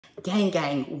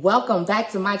Gang, welcome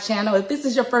back to my channel. If this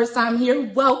is your first time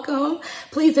here, welcome.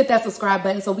 Please hit that subscribe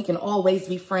button so we can always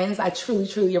be friends. I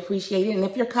truly appreciate it. And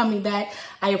if you're coming back,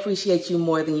 I appreciate you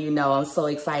more than you know. I'm so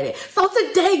excited. So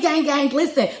today, gang,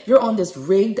 listen, you're on this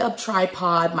rigged up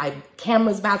tripod. My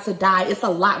camera's about to die. It's a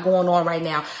lot going on right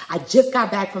now. I just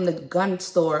got back from the gun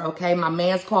store, okay? My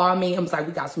man's called me and was like,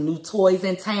 we got some new toys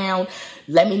in town.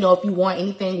 Let me know if you want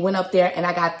anything. Went up there and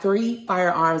I got 3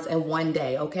 firearms in one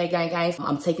day, okay, gang?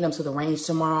 I'm taking them to the range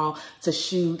tomorrow to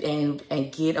shoot and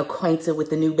get acquainted with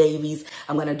the new babies.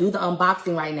 I'm gonna do the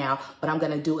unboxing right now, but I'm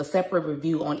gonna do a separate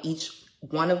review on each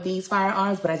one of these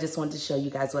firearms, but I just wanted to show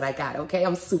you guys what I got, okay?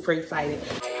 I'm super excited.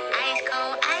 Ice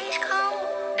cold,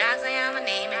 dogs say I'm a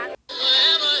name.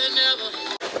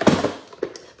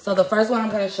 So the first one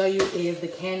I'm going to show you is the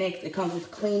Canex. It comes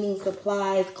with cleaning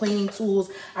supplies, cleaning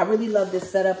tools. I really love this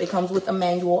setup. It comes with a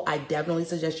manual. I definitely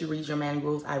suggest you read your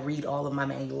manuals. I read all of my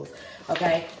manuals,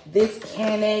 okay? This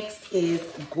Canex is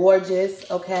gorgeous,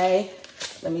 okay?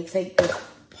 Let me take this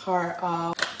part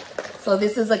off. So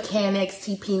this is a Canex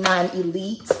TP9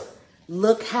 Elite.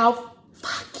 Look how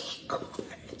fucking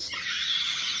gorgeous.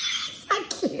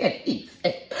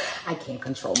 I can't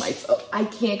control myself. I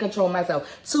can't control myself.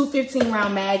 2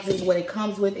 15-round mags is what it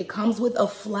comes with. It comes with a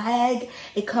flag.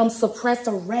 It comes suppressed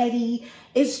already.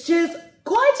 It's just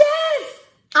gorgeous.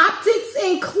 Optics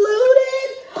included.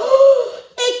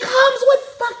 It comes with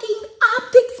fucking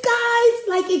optics, guys.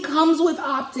 Like, it comes with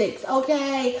optics,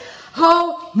 okay?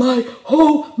 Oh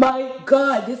my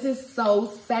God. This is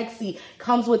so sexy.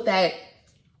 Comes with that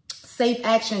safe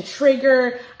action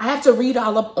trigger. I have to read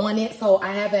all up on it, so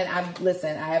I haven't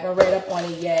read up on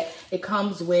it yet. It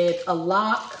comes with a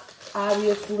lock,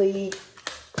 obviously.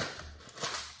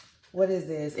 What is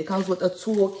this? It comes with a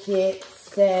toolkit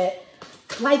set,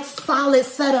 like solid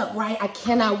setup, right? I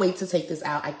cannot wait to take this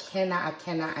out. I cannot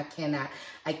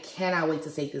wait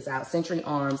to take this out. Century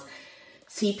Arms,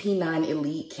 TP9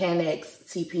 Elite, Canex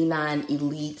TP9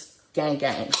 Elite, gang.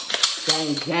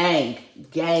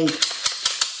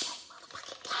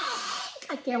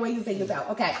 I can't wait to take this out.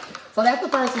 Okay, so that's the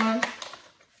first one,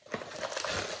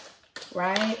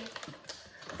 right?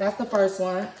 That's the first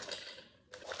one.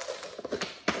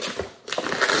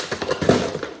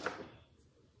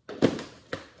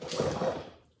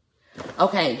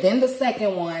 Okay, then the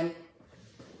second one.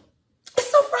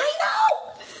 It's a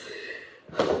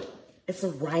Rhino. It's a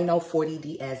Rhino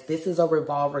 40DS. This is a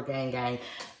revolver, gang.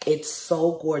 It's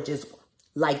so gorgeous.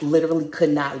 Like, literally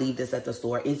could not leave this at the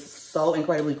store. It's so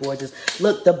incredibly gorgeous.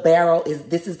 Look, the barrel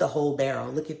this is the whole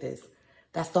barrel. Look at this.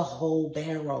 That's the whole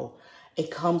barrel. It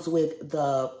comes with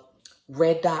the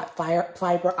red dot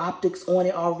fiber optics on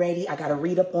it already. I got to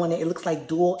read up on it. It looks like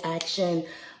dual action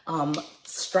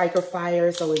striker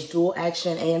fire. So it's dual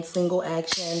action and single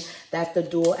action. That's the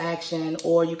dual action.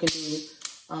 Or you can do,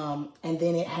 and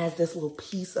then it has this little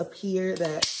piece up here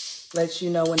that lets you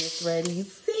know when it's ready.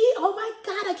 See? Oh my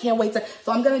God, I can't wait to.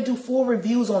 So I'm going to do full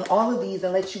reviews on all of these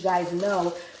and let you guys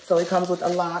know. So it comes with a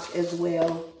lock as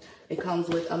well. It comes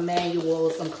with a manual,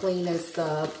 some cleaning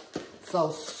stuff. So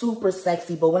super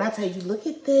sexy. But when I tell you, look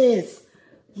at this.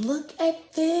 Look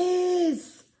at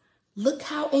this. Look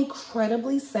how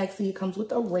incredibly sexy. It comes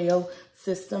with a rail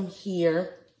system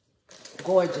here.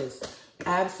 Gorgeous.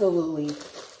 Absolutely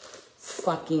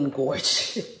fucking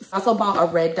gorgeous. I also bought a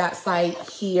red dot sight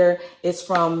here. It's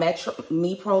from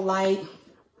Mepro Light.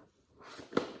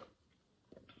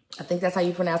 I think that's how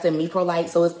you pronounce it, Mepro Light.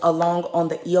 So it's along on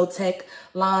the EOTech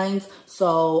lines.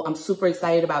 So I'm super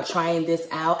excited about trying this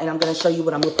out, and I'm going to show you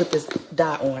what I'm going to put this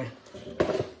dot on.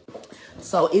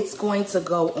 So it's going to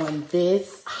go on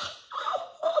this.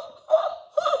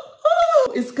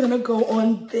 It's going to go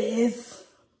on this.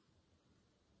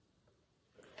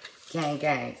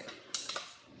 Gang.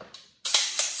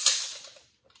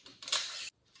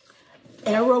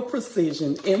 Aero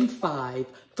Precision M5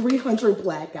 300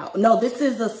 blackout. No, this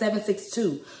is a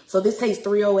 7.62. So this takes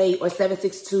 308 or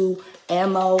 7.62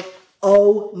 ammo.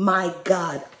 Oh my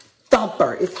God.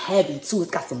 Thumper. It's heavy too. It's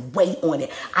got some weight on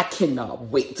it. I cannot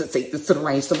wait to take this to the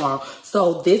range tomorrow.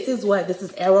 So this is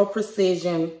Aero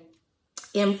Precision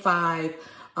M5.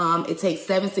 It takes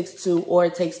 7.62 or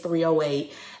it takes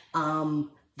 308.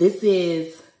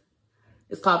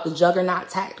 It's called the Juggernaut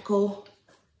Tactical.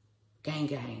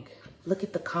 Gang. Look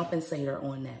at the compensator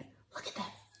on that. Look at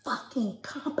that fucking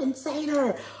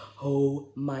compensator. Oh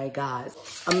my God.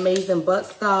 Amazing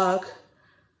buttstock.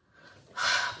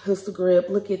 Pistol grip.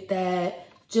 Look at that.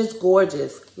 Just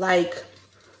gorgeous. Like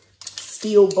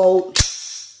steel bolt.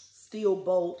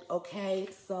 Okay.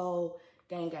 So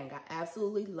gang. I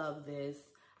absolutely love this.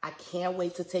 I can't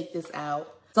wait to take this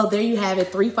out. So there you have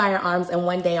it, 3 firearms in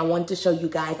one day. I wanted to show you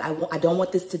guys. I don't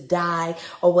want this to die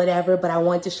or whatever, but I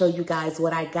wanted to show you guys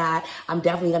what I got. I'm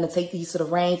definitely going to take these to the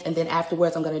range, and then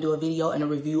afterwards I'm going to do a video and a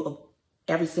review of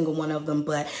every single one of them.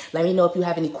 But let me know if you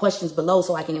have any questions below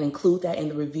so I can include that in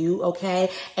the review, okay?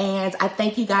 And I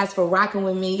thank you guys for rocking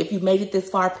with me. If you made it this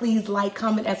far, please like,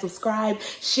 comment, and subscribe.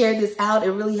 Share this out.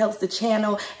 It really helps the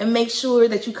channel. And make sure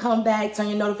that you come back, turn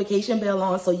your notification bell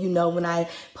on so you know when I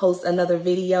post another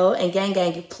video. And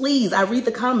gang, please, I read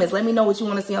the comments. Let me know what you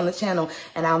want to see on the channel,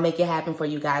 and I'll make it happen for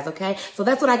you guys, okay? So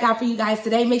that's what I got for you guys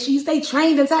today. Make sure you stay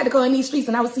trained and tactical in these streets,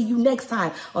 and I will see you next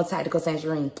time on Tactical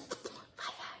Tangerine.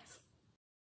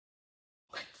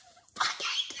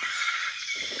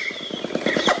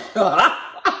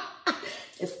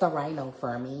 It's the rhino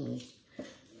for me.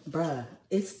 Bruh,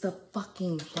 it's the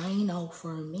fucking rhino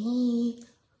for me.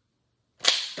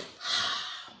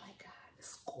 Oh my God,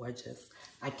 it's gorgeous.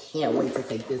 I can't wait to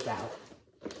take this out.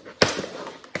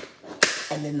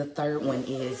 And then the third one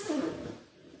is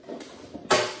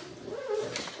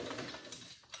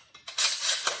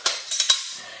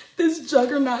this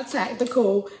Juggernaut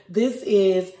Tactical. This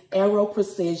is Aero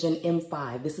Precision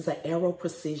M5. This is an Aero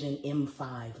Precision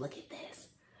M5. Look at this.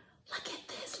 Look at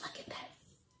this. Look at that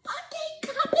fucking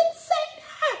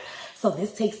compensator. So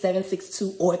this takes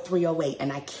 7.62 or 308,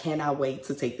 and I cannot wait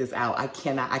to take this out. I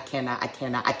can't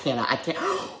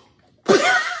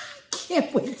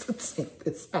wait to take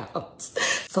this out.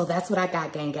 So that's what I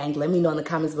got, gang. Let me know in the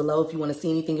comments below if you want to see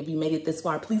anything. If you made it this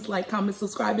far, please like, comment,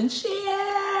 subscribe, and share.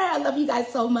 I love you guys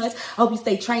so much. I hope you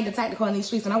stay trained and tactical in these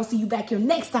streets, and I will see you back here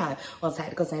next time on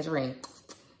Tactical Tangerine.